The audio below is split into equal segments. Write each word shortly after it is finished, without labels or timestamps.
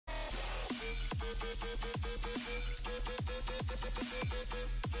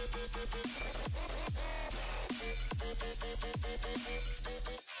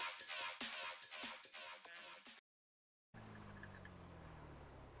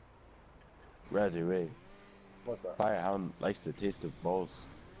Roger, wait. What's up? Firehound likes the taste of balls.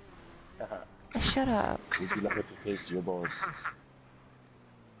 Shut up. Would you like it to taste your balls?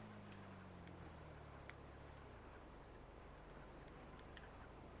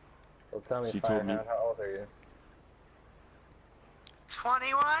 Well, tell me, She told me. Firehound, how old are you?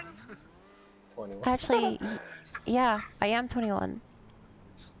 21? 21. Actually, yeah, I am 21.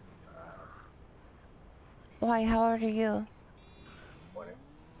 Why, how old are you? 20.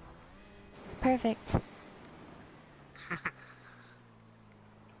 Perfect.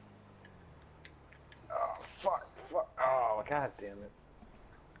 Oh, fuck. Oh, god damn it.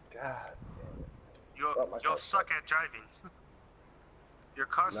 God damn it. You'll suck at driving. Your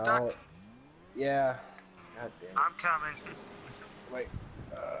car's No. stuck? Yeah. God damn it. I'm coming. Wait.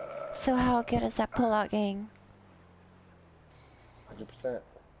 So how good is that pullout gang? 100%.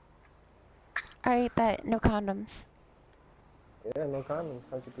 Alright, bet, no condoms. Yeah, no condoms.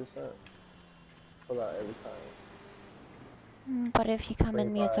 100%. Pull out every time. But if you come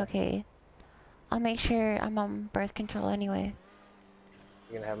in me, it's 25. okay. I'll make sure I'm on birth control anyway.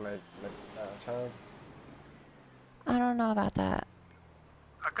 You gonna have my child? I don't know about that.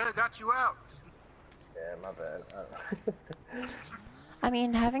 I could've got you out. Yeah, my bad. I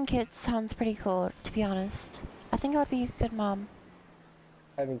mean, having kids sounds pretty cool, to be honest. I think I would be a good mom.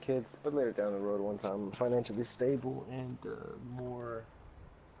 Having kids, but later down the road, once I'm financially stable and more,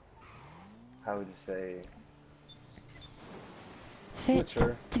 how would you say, Fit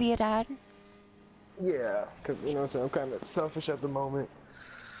mature. to be a dad. Yeah, because, you know what I'm saying, I'm kind of selfish at the moment.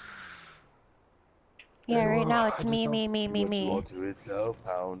 Yeah, right now it's I just me, don't- me, me, me, He wants you all me. to himself,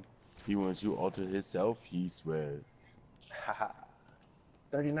 hound. He wants you all to himself, he swears. Haha.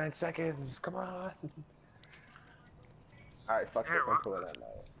 39 seconds, come on. Alright, fuck this, I'm pulling that now.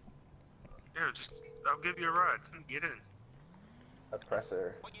 Here, I'll give you a ride. Get in.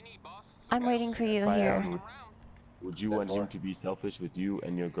 Oppressor. I'm waiting for you here. Firehound, would you want him to be selfish with you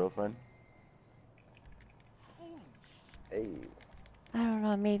and your girlfriend? Hey. I don't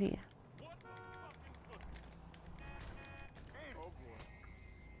know, maybe.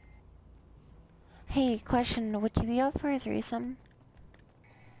 Hey, question, would you be up for a threesome?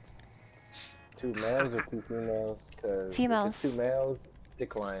 2 males or 2 females? Cause Females. if it's 2 males,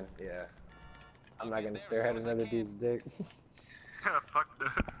 decline, yeah. I'm not gonna stare at another dude's dick. Fuck no.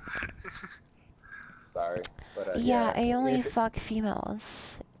 Sorry, but Yeah, I only if it- fuck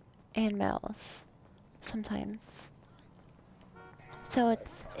females and males sometimes. So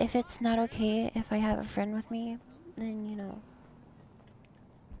if it's not okay if I have a friend with me, then you know.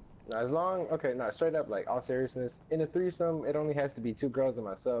 No, as long, okay, no, straight up, like, all seriousness, in a threesome, it only has to be 2 girls and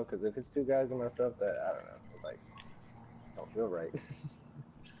myself, because if it's 2 guys and myself, that, I don't know, it's like, it don't feel right.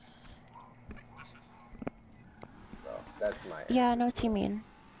 So, that's my answer. Yeah, I know what you mean.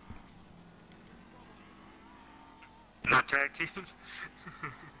 Not tag team. So,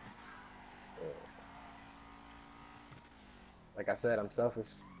 like I said, I'm selfish.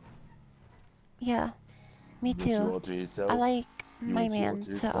 Yeah, me He wants you too. all to himself. I like He my wants you all man to to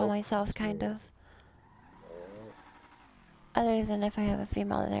himself. all myself, kind of. Other than if I have a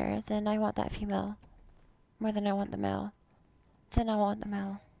female there, then I want that female more than I want the male. Then I want the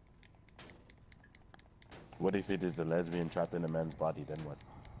male. What if it is a lesbian trapped in a man's body, then what?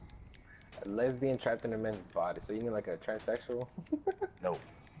 A lesbian trapped in a man's body, so you mean like a transsexual? No.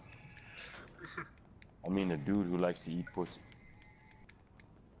 I mean a dude who likes to eat pussy.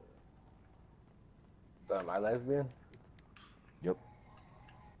 So am I lesbian? Yep.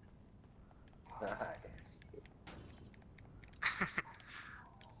 Nice.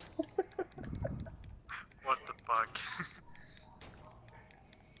 What the fuck?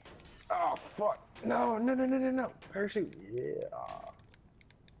 Oh, fuck. No. Parachute. Yeah.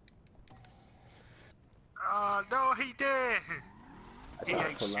 No, he did. He I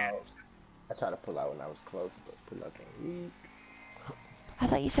ain't shit. tried to pull out when I was close, but pull out can't eat. I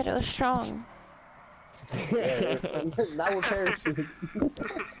thought you said it was strong. Yeah, not with parachutes.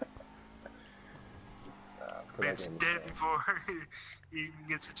 Bitch dead before he even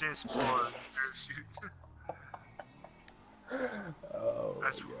gets a chance to pull a parachute. Oh,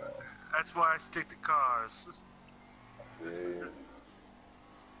 That's why I stick to cars. yeah.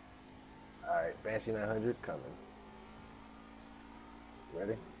 Alright, Banshee 900 coming.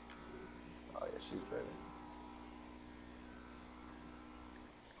 Ready? Oh yeah, she's ready.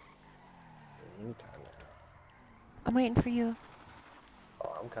 Anytime now. I'm waiting for you.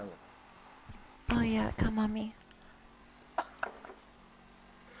 Oh, I'm coming. Oh yeah, come on me.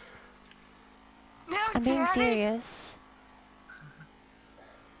 No, I'm being Daddy! serious.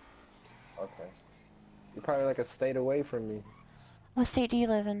 Okay. You're probably like a state away from me. What state do you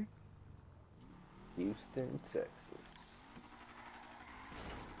live in? Houston, Texas.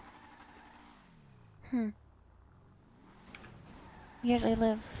 Hmm. You usually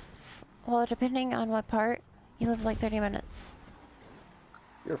live, well, depending on what part, you live like 30 minutes.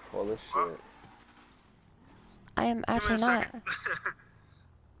 You're full of Well, shit. I am Give me actually a not. second.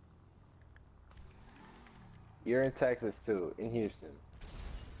 You're in Texas too, in Houston.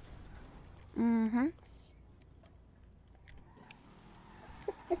 Mm-hmm.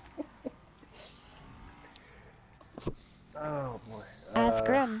 Oh boy. Ask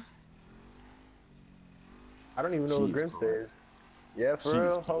Grim. I don't even know what Jeez, Grim Cole. says. Yeah, for Jeez,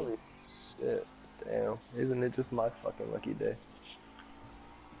 real? Cole. Holy shit. Damn. Isn't it just my fucking lucky day?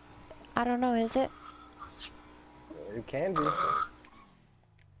 I don't know, is it? It can be.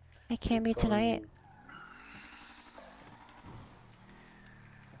 It can be It's on tonight. you.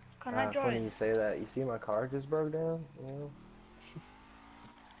 Can I It's funny join? you say that. You see my car just broke down? You know?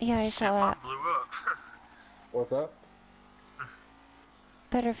 Yeah, I Shit, saw mine that. blew up. What's up?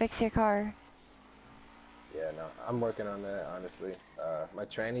 Better fix your car. Yeah, no, I'm working on that, honestly. My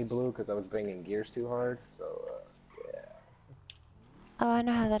tranny blew because I was bringing gears too hard, so, yeah. Oh, I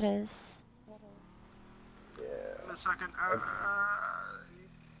know how that is. Give me Yeah. a second. God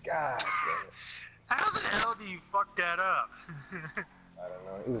damn it. How the hell do you fuck that up? I don't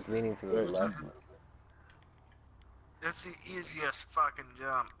know. It was leaning to the left. That's the easiest fucking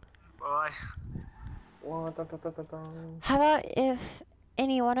jump, boy. How about if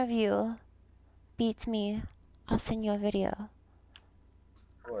any one of you beats me, I'll send you a video.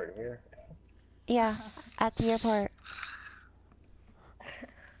 Right here. Yeah, at the airport.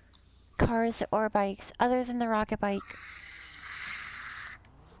 Cars or bikes, other than the rocket bike.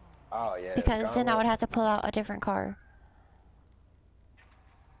 Oh, yeah. Because then I would Gauntlet. have to pull out a different car.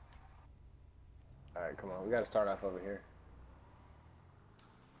 Alright, come on. We gotta start off over here.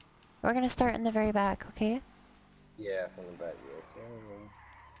 We're gonna start in the very back, okay? Yeah, from the back, yes.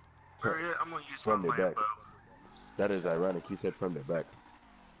 I'm gonna use my From the back. Lambo. That is ironic. He said from the back.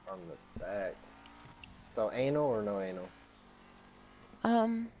 From the back. So, anal or no anal?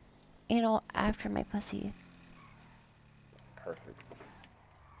 Anal after my pussy. Perfect.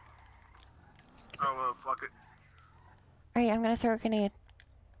 Oh well, fuck it. Alright, I'm gonna throw a grenade.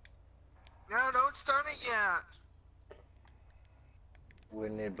 No, don't start it yet.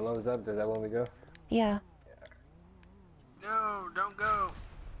 When it blows up, does that when we go? Yeah. No, don't go.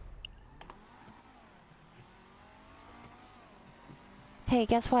 Hey,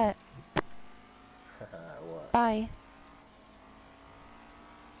 guess what? What? Bye.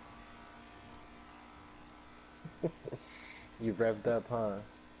 You revved up, huh?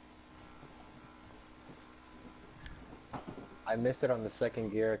 I missed it on the second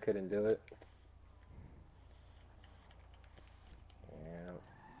gear. I couldn't do it. Yeah.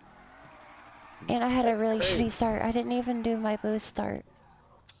 And I had a That's really crazy. shitty start. I didn't even do my boost start.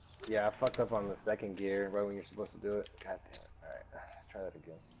 Yeah, I fucked up on the second gear right when you're supposed to do it. God damn it. Alright, let's try that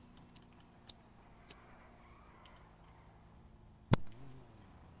again.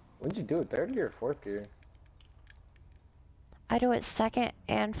 When did you do it? Third gear or fourth gear? I do it second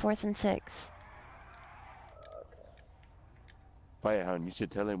and fourth and sixth. Firehound, you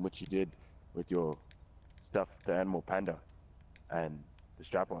should tell him what you did with your stuff, the animal panda, and the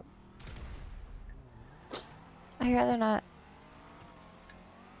strap on. I'd rather not.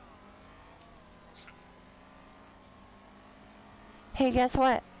 Hey, guess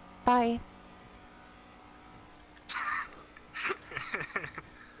what? Bye.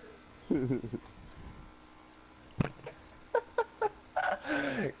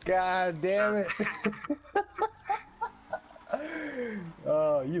 God damn it.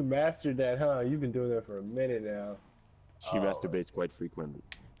 Oh, you mastered that, huh? You've been doing that for a minute now. She masturbates quite frequently.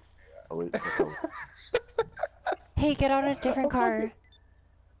 Oh, wait, okay. Hey, get on a different car.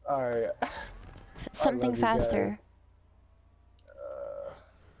 Alright. Something faster.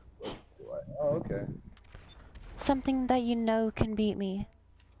 What do I? Oh, okay. Something that you know can beat me.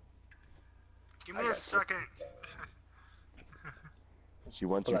 Give I me got a this. second. She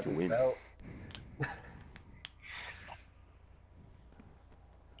wants Pull you out to this win. belt.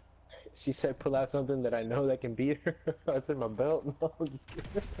 She said pull out something that I know that can beat her. I said my belt. No, I'm just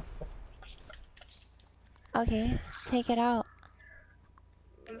kidding. Okay, take it out.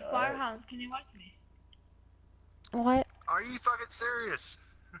 Firehound, can you watch me? What? Are you fucking serious?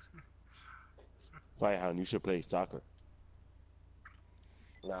 Firehound, you should play soccer.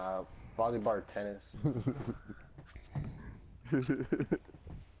 Nah, volleyball, tennis.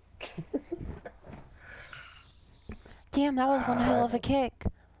 Damn, that was one hell of a kick.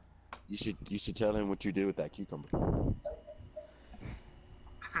 You should tell him what you did with that cucumber.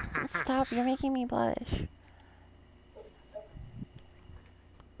 Stop, you're making me blush.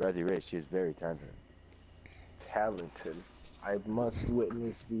 Razzie Ray, she is very talented. Talented. I must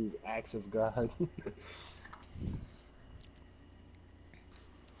witness these acts of God.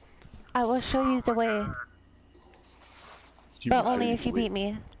 I will show you the way, She but will show only you if the you way. beat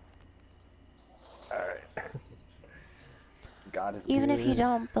me. Alright. God is Even good. if you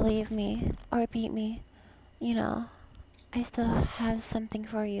don't believe me or beat me, you know, I still have something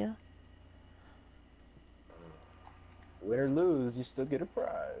for you. Win or lose, you still get a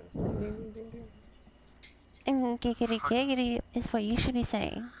prize. Ding, ding, ding, ding. And giggity giggity is what you should be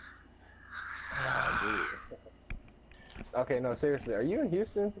saying. Okay, no, seriously, are you in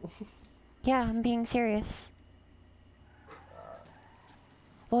Houston? Yeah, I'm being serious.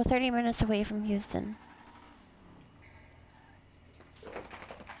 Well, 30 minutes away from Houston.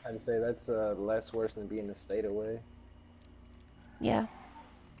 I'd say that's less worse than being a state away. Yeah.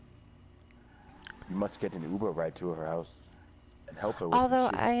 You must get an Uber ride to her house and help her with Although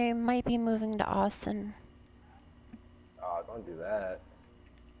her shit. I might be moving to Austin. Oh, don't do that.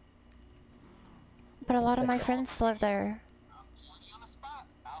 But a lot of my friends live there.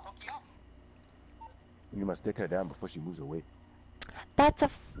 You must take her down before she moves away. That's a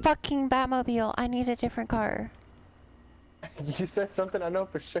fucking Batmobile. I need a different car. You said something I know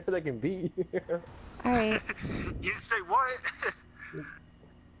for sure that can beat you. Alright. You say what?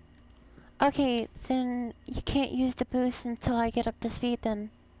 Okay, then you can't use the boost until I get up to speed then.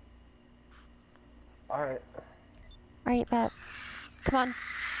 Alright. Alright, Bat. Come on.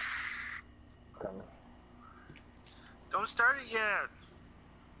 Coming. Don't start it yet.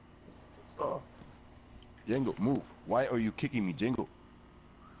 Oh. Jingle, move. Why are you kicking me, Jingle?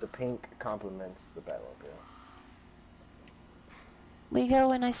 The pink complements the Batmobile. We go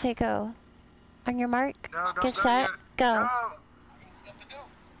when I say go. On your mark, No, don't get go set, yet. go. No.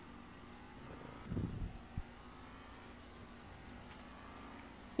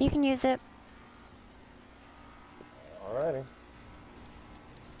 You can use it. Alrighty.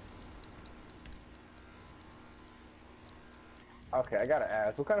 Okay, I gotta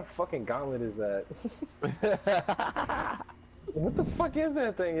ask, what kind of fucking gauntlet is that? What the fuck is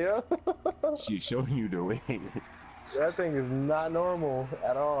that thing, yo? She's showing you the way. That thing is not normal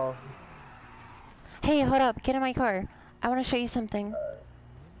at all. Hey, hold up, get in my car. I want to show you something.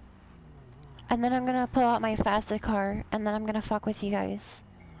 And then I'm gonna pull out my fastest car, and then I'm gonna fuck with you guys.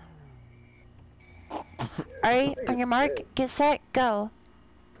 Alright, thing on is your mark, sick. get set, go.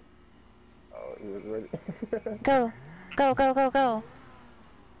 Oh, he was ready. Go. Go, go, go, go.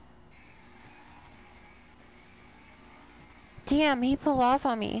 Damn, he pulled off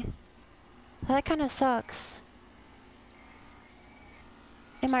on me. That kinda sucks.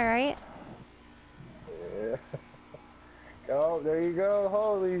 Am I right? Yeah. Oh, there you go.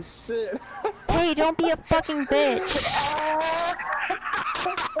 Holy shit. Hey, don't be a fucking bitch.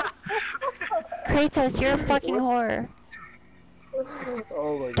 Kratos, you're a fucking whore.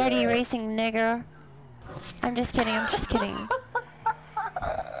 Oh my god. Dirty racing nigger. I'm just kidding, I'm just kidding.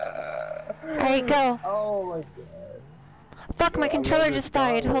 Alright, go. Oh my god. Fuck, my I love controller this just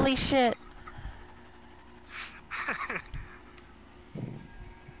died. gauntlet. Holy shit.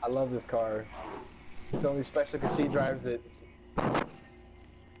 I love this car. It's only special because she drives it.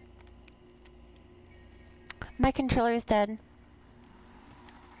 My controller's dead.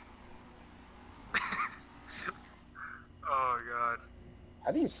 Oh god.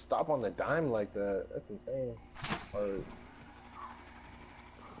 How do you stop on the dime like that? That's insane. Or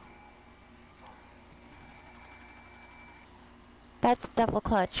That's double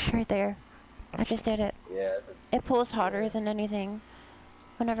clutch right there. I just did it. yeah, It pulls harder than anything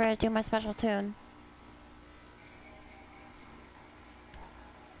whenever I do my special tune.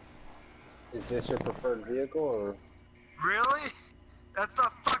 is this your preferred vehicle or? Really? That's my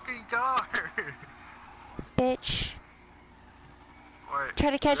fucking car. Bitch. Wait, Try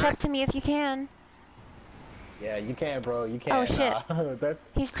to catch did I- up to me if you can. Yeah, you can't, bro. You can't. Oh, shit. Nah. That,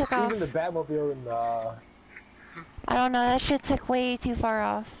 He took off. even the Batmobile, nah. I don't know, that shit took way too far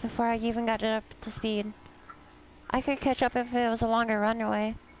off before I even got it up to speed. I could catch up if it was a longer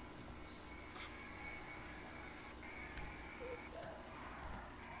runway.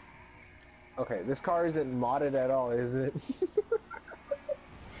 Okay, this car isn't modded at all, is it?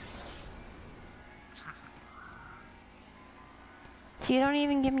 So you don't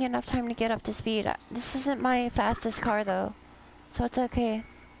even give me enough time to get up to speed. This isn't my fastest car though, so it's okay.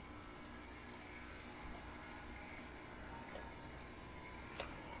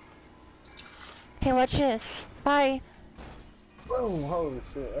 Hey, watch this. Bye. Boom! Holy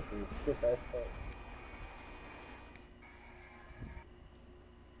shit, that's some stiff ass fights.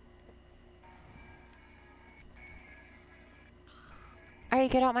 Alright,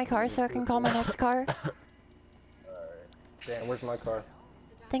 get out my car so I can call my next car. Alright. Damn, where's my car?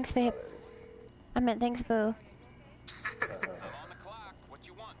 Thanks, babe. Oh, there it is. I meant thanks, boo. On the clock. What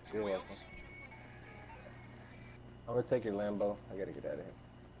you want? Two You're wheels? welcome. I'm gonna take your Lambo. I gotta get out of here.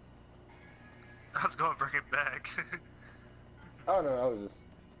 I was gonna bring it back. Oh no, I was just.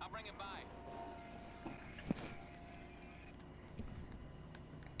 I'll bring it by.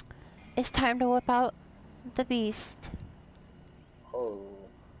 It's time to whip out the beast. Oh.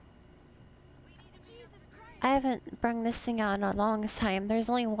 I haven't brung this thing out in the longest time. There's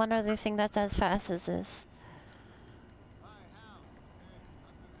only one other thing that's as fast as this.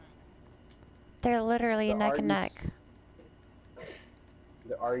 They're literally The neck and neck.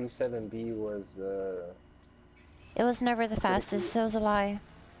 The RE7B was, It was never the fastest, so it was a lie.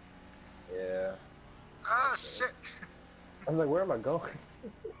 yeah. Oh shit. I was like, where am I going?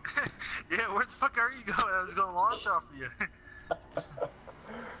 Yeah, where the fuck are you going? I was gonna launch off of you.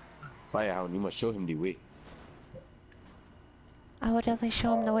 Firehound, you must show him the way. I will definitely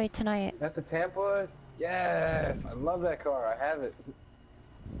show him the way tonight. Is that the Tampa? Yes! I love that car. I have it.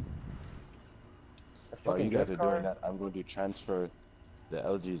 The While you fucking guys drift are car? doing that, I'm going to transfer the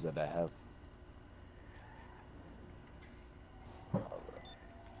LGs that I have.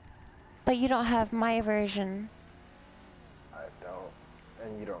 But you don't have my version. I don't.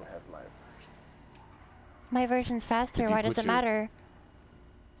 And you don't have my version. My version's faster, why does it matter?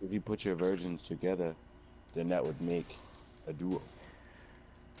 If you put your versions together, then that would make a duo.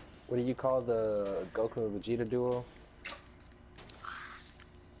 What do you call the Goku and Vegeta duo?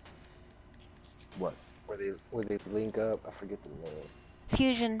 What? Where they link up? I forget the name.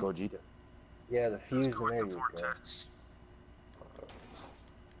 Fusion. Gogeta. Yeah, the Let's fusion. go There in the you go. vortex.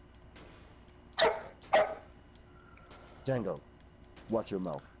 Django, watch your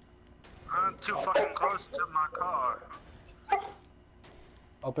mouth. I'm too fucking close to my car.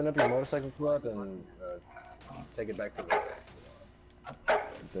 Open up your motorcycle club and take it back to the.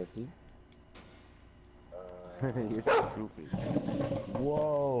 Thirsty? You're so stupid.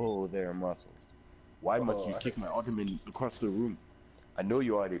 Whoa, there, muscles. Why must you kick my ottoman across the room? I know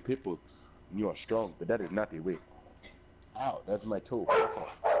you are a pitbull and you are strong, but that is not the way. Ow, that's my toe.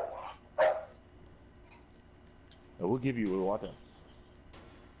 I will give you water.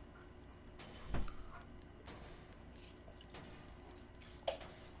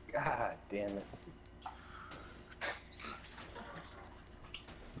 God damn it.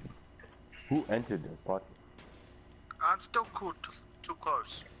 Who entered the party? I'm still cool, too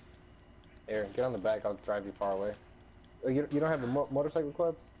close. Aaron, get on the back. I'll drive you far away. You don't have a motorcycle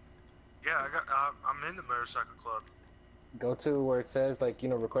club? Yeah, I'm in the motorcycle club. Go to where it says, like,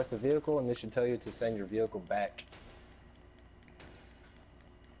 request a vehicle, and they should tell you to send your vehicle back.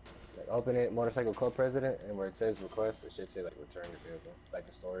 Like, open it, motorcycle club president, and where it says request, it should say, like, return your vehicle back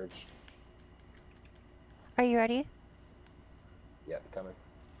to storage. Are you ready? Yeah, coming.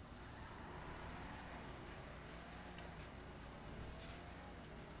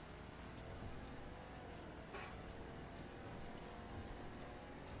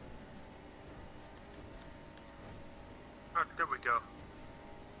 Oh, there we go.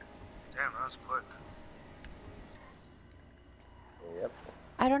 Damn, that was quick. Yep.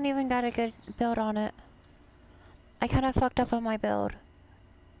 I don't even got a good build on it. I kind of fucked up on my build.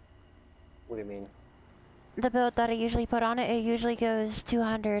 What do you mean? The build that I usually put on it, it usually goes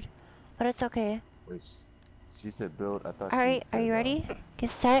 200. But it's okay. Wait, she said build. I thought. Alright, are you ready? Get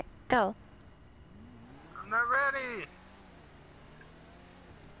set, go. I'm not ready!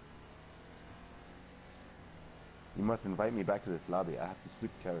 You must invite me back to this lobby. I have to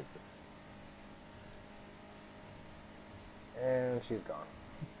switch character. And she's gone.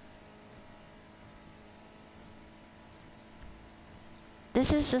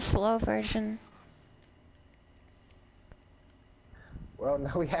 This is the slow version. Well,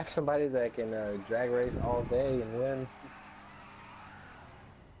 now we have somebody that can drag race all day and win.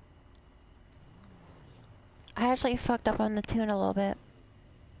 I actually fucked up on the tune a little bit.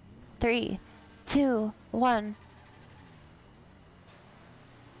 3, 2, 1.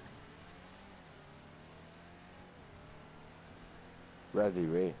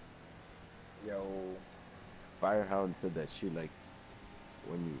 Razzie Ray. Yo. Firehound said that she likes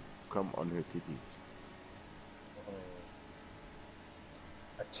when you come on her titties.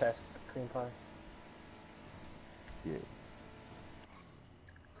 A chest cream pie? Yes.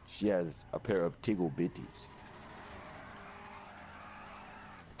 She has a pair of Tiggle bitties.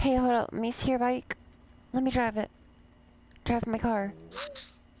 Hey, hold up. Let me see your bike. Let me drive it. Drive my car.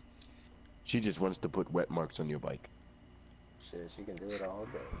 She just wants to put wet marks on your bike. Shit, she can do it all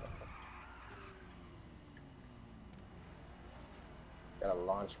day. Got to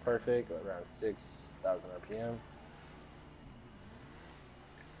launch perfect around 6,000 RPM.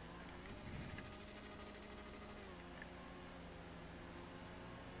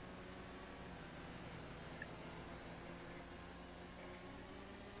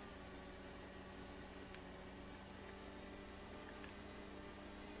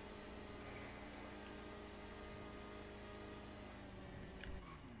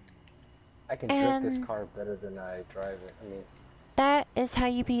 I can drift this And car better than I drive it. I mean, that is how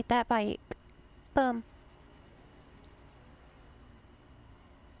you beat that bike. Boom.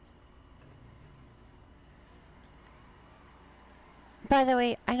 By the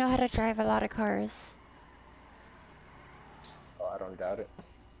way, I know how to drive a lot of cars. oh, I don't doubt it.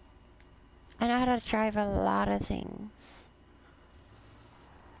 I know how to drive a lot of things.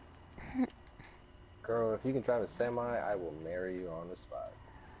 Girl, if you can drive a semi, I will marry you on the spot.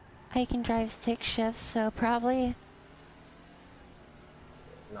 I can drive 6 shifts, so probably.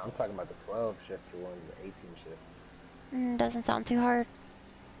 No, I'm talking about the 12 shifter one, the 18 shift. Doesn't sound too hard.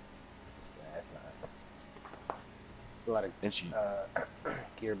 Yeah, it's not. A lot of And she,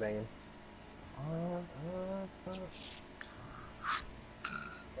 gear banging.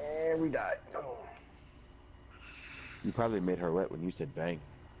 And we died. Oh. you probably made her wet when you said bang.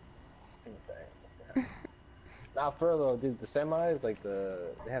 Nah, for real though, dude, the semis, like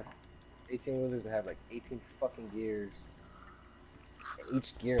they have 18 wheelers that have like 18 fucking gears. And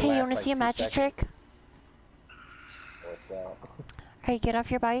each gear Hey, you lasts wanna like see a 2 magic seconds. trick? What's that? Alright, get off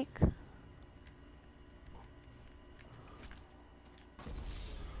your bike.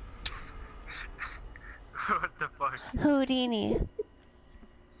 What the fuck? Houdini.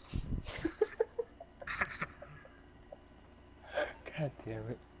 God damn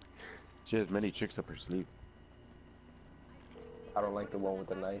it. She has many tricks up her sleeve. I don't like the one with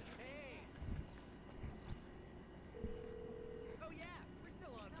the knife.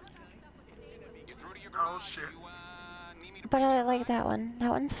 You through to your Oh, garage? shit. You, need me to But bring I you like back? that one. That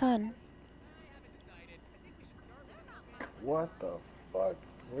one's fun. What the fuck?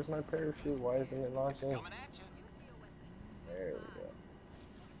 Where's my parachute? Why isn't it It's launching? coming at you. There we go.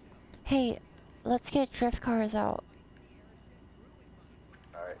 Hey, let's get drift cars out.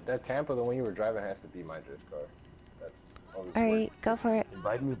 Alright, that Tampa, the one you were driving, has to be my drift car. That's always Alright, go for it.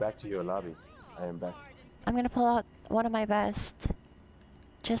 Invite me back to your lobby. I am back. I'm gonna pull out one of my best.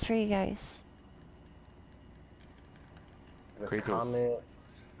 Just for you guys. The Kratos.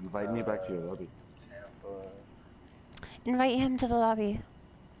 comments. Invite me back to your lobby. Tampa. Invite him to the lobby.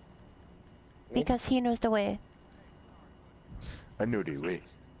 Me? Because he knows the way. I know the way.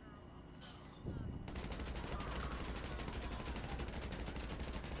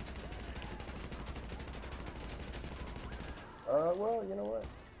 Well, you know what?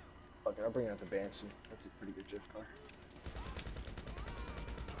 Fuck it, I'll bring out the Banshee. That's a pretty good drift car.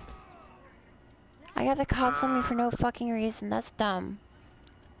 I got the cops on me for no fucking reason. That's dumb.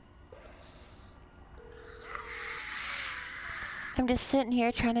 I'm just sitting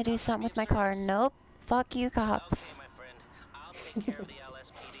here trying to do something with my car. Nope. Fuck you, cops. Okay, my friend. I'll take care of the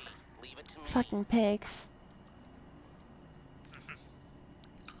LSPD. Leave it to me. Fucking pigs.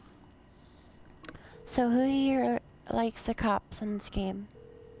 So who here likes the cops in this game?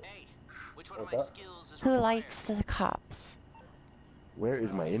 Hey, which one of What's my that? skills is Who required? likes the cops? Where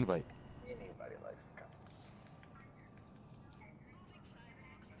is my invite? Anybody likes the cops.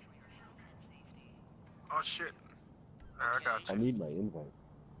 Oh shit. I got I you. need my invite.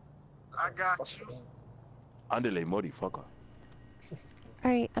 I got you. Andale, motherfucker.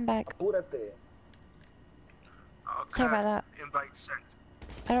 Alright, I'm back. Apúrate. Okay. Sorry about that. Invite sent.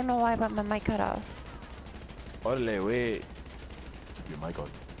 I don't know why, but my mic cut off. Orale, wait. Keep your mic on.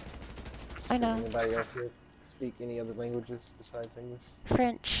 I know. Anybody else here speak any other languages besides English?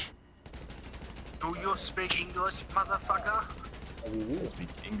 French. Do you speak English, motherfucker? Oh, we I will. speak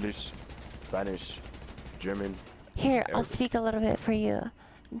English, Spanish, German. Here, I'll Arabic. speak a little bit for you.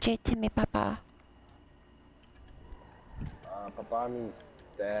 J to me, papa. Papa means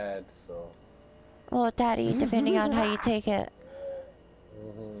dad, so. Well, daddy, depending on how you take it.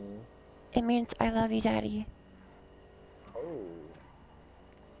 Mm-hmm. It means I love you, daddy. Oh.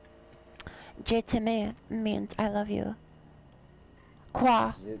 Je t'aime means I love you.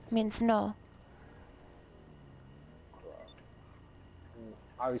 Quoi means no.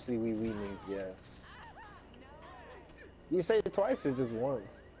 Obviously, we means yes. You say it twice or just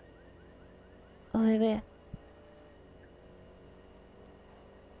once? Oui, oui.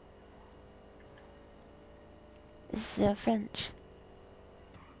 speaks French.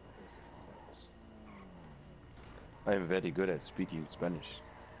 I am very good at speaking Spanish.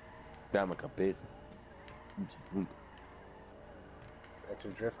 Dame cabeza. That's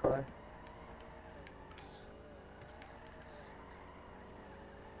your drift car?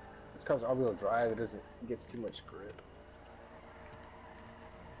 This car's all-wheel drive. It gets too much grip.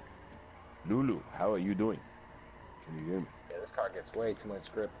 Lulu, how are you doing? Can you hear me? Yeah, this car gets way too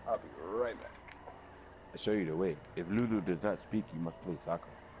much grip. I'll be right back. I'll show you the way. If Lulu does not speak, you must play soccer.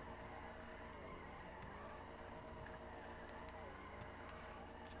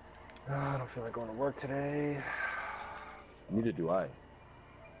 Oh, I don't feel like going to work today. Neither do I. At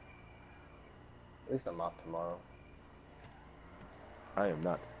least I'm off tomorrow. I am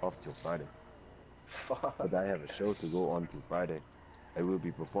not off till Friday. Fuck. But I have a show to go on to Friday. I will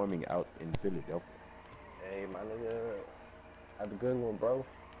be performing out in Philadelphia. Hey, my nigga. Have a good one, bro.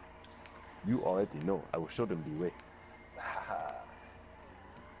 You already know. I will show them the way.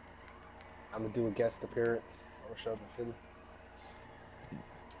 I'm gonna do a guest appearance. I'm gonna show up in Philly.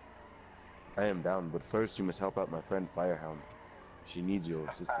 I am down, but first you must help out my friend Firehound. She needs your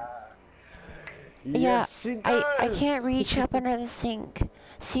assistance. Yeah, Yes, she I does. can't reach up under the sink.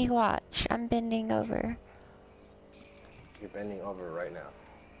 See, watch. I'm bending over. You're bending over right now.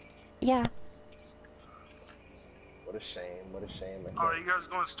 Yeah. What a shame. What a shame. Are you guys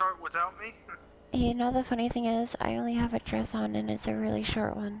going to start without me? You know, the funny thing is, I only have a dress on and it's a really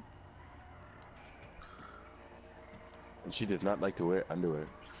short one. And she does not like to wear underwear.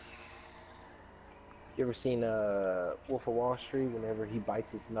 You ever seen Wolf of Wall Street whenever he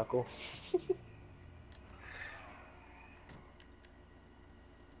bites his knuckle?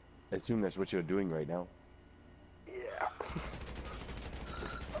 I assume that's what you're doing right now. Yeah.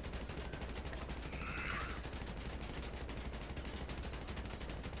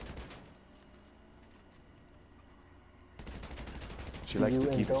 She likes to keep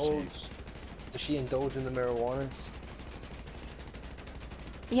it indulge? shaved. Does she indulge in the marijuanas?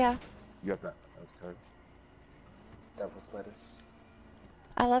 Yeah, You have that. That's correct. Devil's lettuce.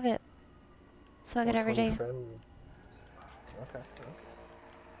 I love it. Smoke it every 420 day. friendly. Okay.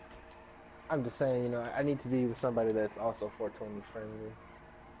 I'm just saying, you know, I need to be with somebody that's also 420 friendly.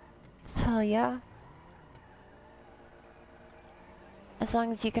 Hell yeah. As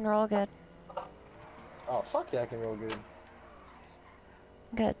long as you can roll good. Oh, fuck yeah, I can roll good.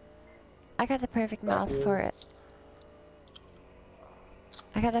 Good. I got the perfect mouth for it.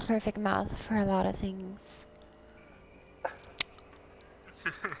 I got the perfect mouth for a lot of things.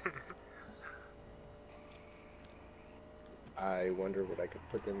 I wonder what I could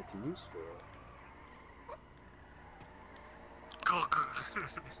put them to use for.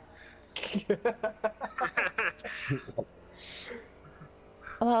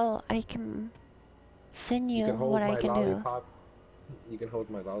 Well, I can send you can hold what I my can lollipop. You can hold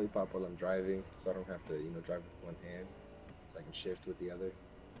my lollipop while I'm driving, so I don't have to, you know, drive with one hand. So I can shift with the other.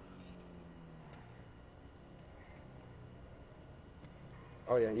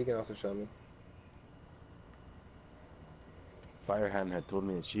 Oh yeah, you can also show me. Firehand had told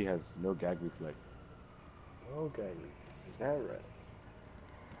me that she has no gag reflex. Okay, is that right?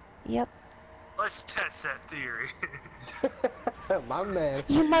 do. Yep. Let's test that theory. My man.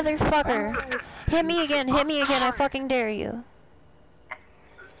 You motherfucker! Hit me again, I fucking dare you.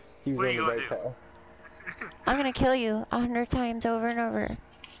 He was What are on you the gonna right do? path. I'm gonna kill you 100 times over and over.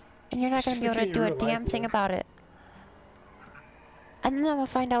 And you're not gonna be able to do a damn thing about it. And then I'm gonna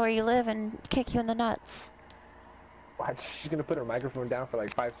find out where you live and kick you in the nuts. Watch, she's gonna put her microphone down for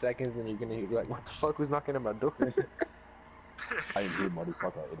like 5 seconds, and you're gonna be like, "What the fuck was knocking at my door?" I am here,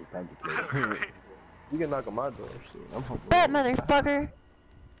 motherfucker. It is time to play. You can knock on my door. Shit. I'm hoping. Bet, motherfucker!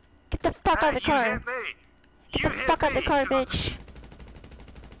 Get the fuck out of the You car! hit me. Get You the hit fuck out the me. car, bitch!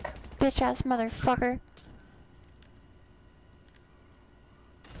 Bitch ass motherfucker.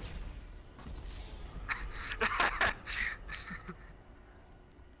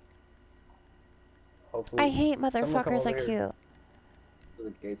 Hopefully, I hate someone come motherfuckers over like here you. so the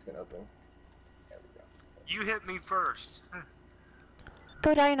gates can open. There we go. You hit me first.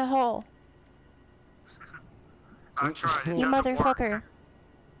 Go die in a hole. I tried. It You doesn't work. motherfucker.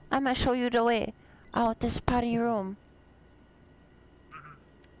 I'ma show you the way. Out this potty room.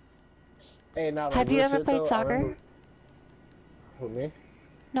 Hey, now Have you ever played soccer? Who, me?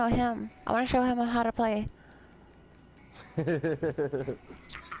 No, him. I wanna show him how to play.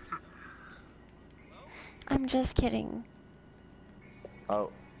 I'm just kidding. Oh,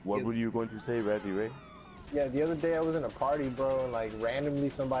 what were you going to say, Razzie Ray? Yeah, the other day I was in a party, bro, and like randomly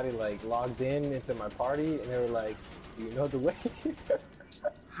somebody like logged in into my party, and they were like, "Do you know the way?"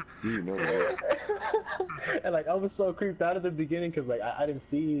 You know that. And like I was so creeped out at the beginning because like I didn't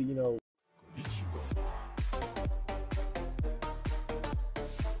see, you know.